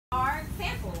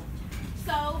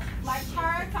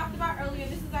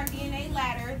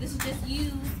This is just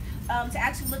used to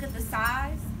actually look at the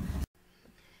size.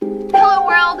 Hello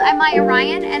world, I'm Miyah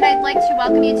Ryan, and I'd like to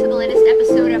welcome you to the latest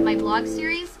episode of my blog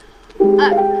series.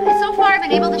 So far I've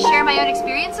been able to share my own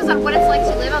experiences on what it's like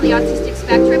to live on the autistic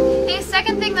spectrum. A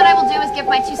second thing that I will do is give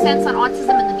my 2 cents on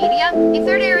autism in the media. A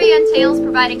third area entails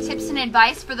providing tips and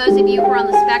advice for those of you who are on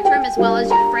the spectrum, as well as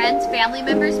your friends, family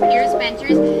members, peers,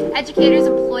 mentors, educators,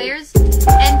 employers.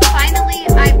 And finally,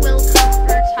 I will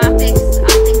cover topics on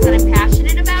things that I'm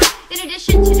passionate about, in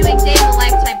addition to doing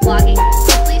day-in-the-life type blogging.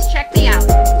 So please check me out.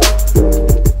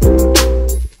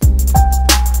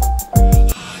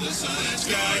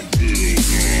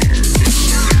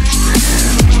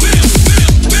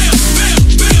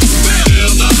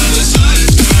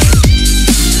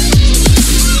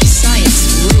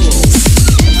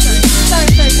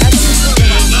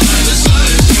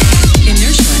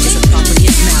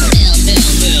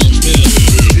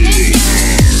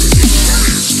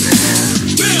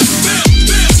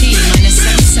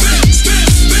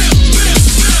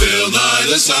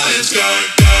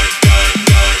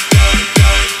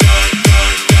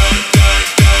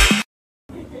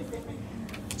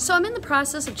 So I'm in the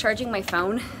process of charging my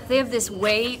phone. They have this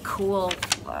way cool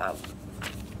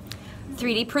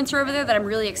 3D printer over there that I'm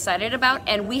really excited about,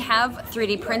 and we have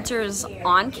 3D printers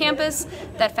on campus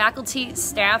that faculty,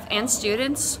 staff, and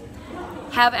students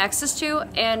have access to,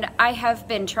 and I have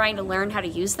been trying to learn how to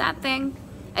use that thing,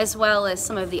 as well as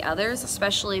some of the others,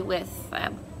 especially with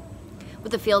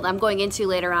the field I'm going into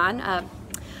later on.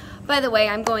 By the way,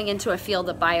 I'm going into a field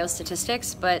of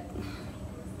biostatistics, but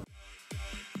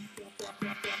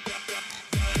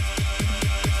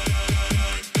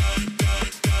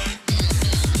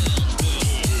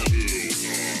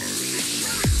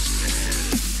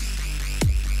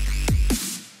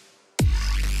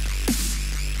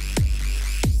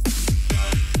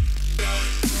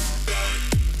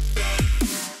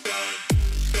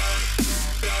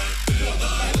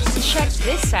check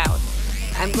this out.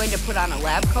 I'm going to put on a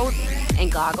lab coat and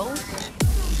goggles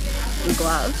and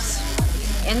gloves,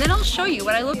 and then I'll show you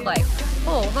what I look like.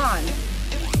 Hold on.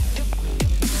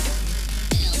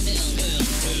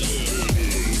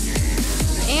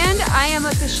 And I am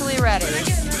officially ready.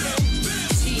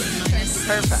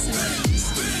 Perfect.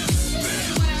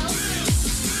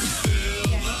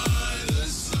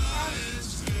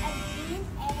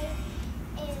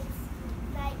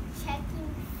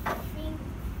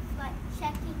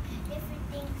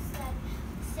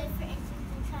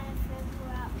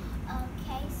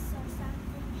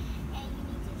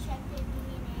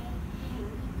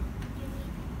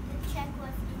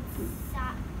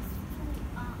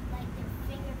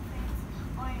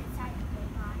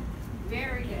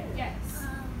 Very good, yes.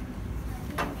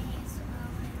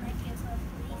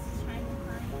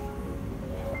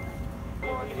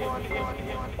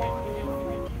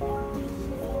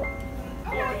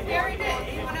 Okay, very good.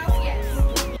 Anyone else? Yes.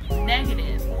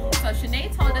 Negative. So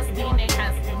Shanae told us DNA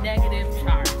has negative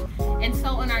charge. And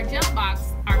so in our gel box,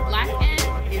 our black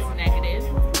end is negative,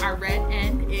 our red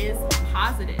end is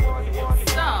positive.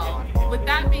 So with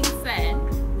that being said,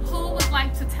 who would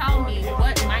like to tell me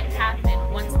what might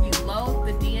happen once we load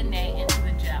the DNA into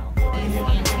the gel? They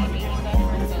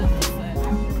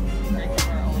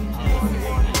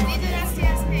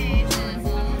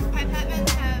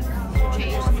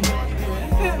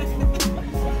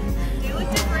look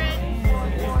different.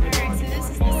 Alright, so this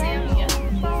is the sample.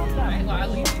 Alright, well, I'll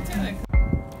leave you to it.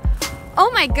 Oh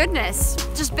my goodness,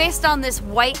 just based on this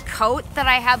white coat that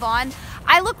I have on,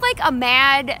 I look like a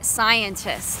mad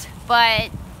scientist,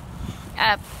 but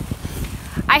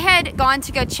I had gone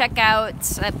to go check out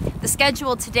the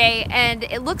schedule today, and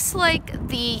it looks like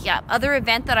the other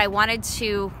event that I wanted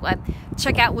to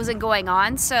check out wasn't going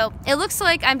on, so it looks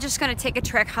like I'm just going to take a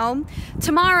trek home.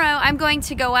 Tomorrow I'm going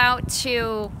to go out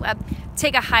to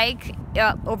take a hike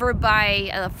over by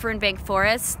Fernbank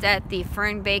Forest at the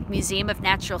Fernbank Museum of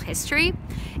Natural History,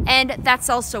 and that's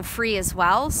also free as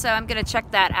well, so I'm going to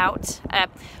check that out.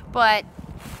 But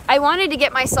I wanted to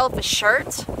get myself a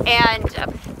shirt, and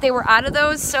they were out of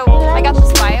those, so I got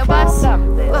this bio bus.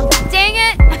 Dang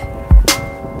it!